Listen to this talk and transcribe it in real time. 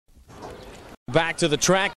Back to the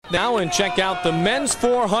track now and check out the men's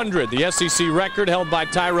 400, the SEC record held by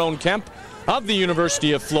Tyrone Kemp of the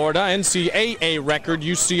University of Florida. NCAA record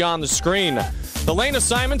you see on the screen. The lane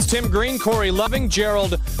assignments: Tim Green, Corey Loving,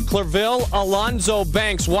 Gerald Clerville, Alonzo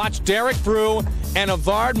Banks. Watch Derrick Brew and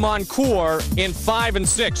Avard Moncourt in 5 and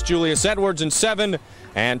 6. Julius Edwards in 7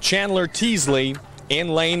 and Chandler Teasley in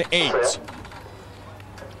lane 8.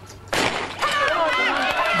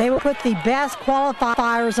 They will put the best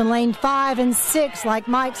qualifiers in lane 5 and 6, like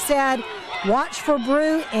Mike said. Watch for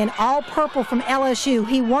Brew in all purple from LSU.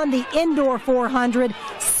 He won the indoor 400.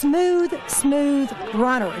 Smooth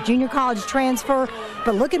runner, a junior college transfer.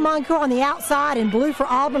 But look at Moncourt on the outside in blue for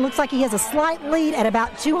Auburn. Looks like he has a slight lead at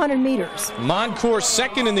about 200 meters. Moncourt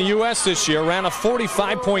second in the U.S. this year, ran a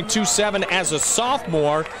 45.27 as a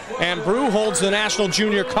sophomore, and Brew holds the national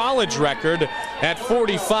junior college record at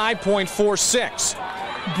 45.46.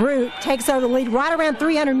 Brew takes over the lead right around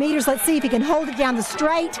 300 meters. Let's see if he can hold it down the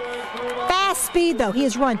straight. Fast speed, though. He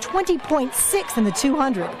has run 20.6 in the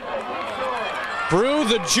 200. Brew,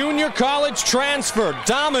 the junior college transfer,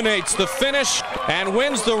 dominates the finish and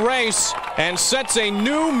wins the race and sets a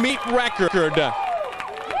new meet record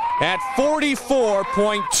at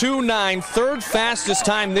 44.29, third fastest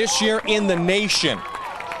time this year in the nation.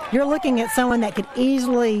 You're looking at someone that could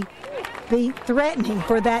easily be threatening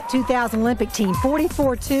for that 2000 Olympic team.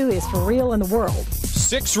 44.2 is for real in the world.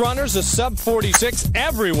 6 runners, a sub 46,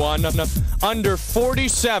 everyone under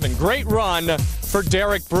 47. Great run for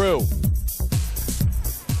Derrick Brew.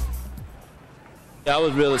 I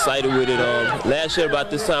was real excited with it. Last year about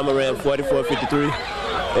this time I ran 44.53,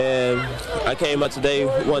 and I came out today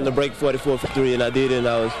wanting to break 44.53, and I did it, and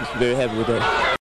I was very happy with that.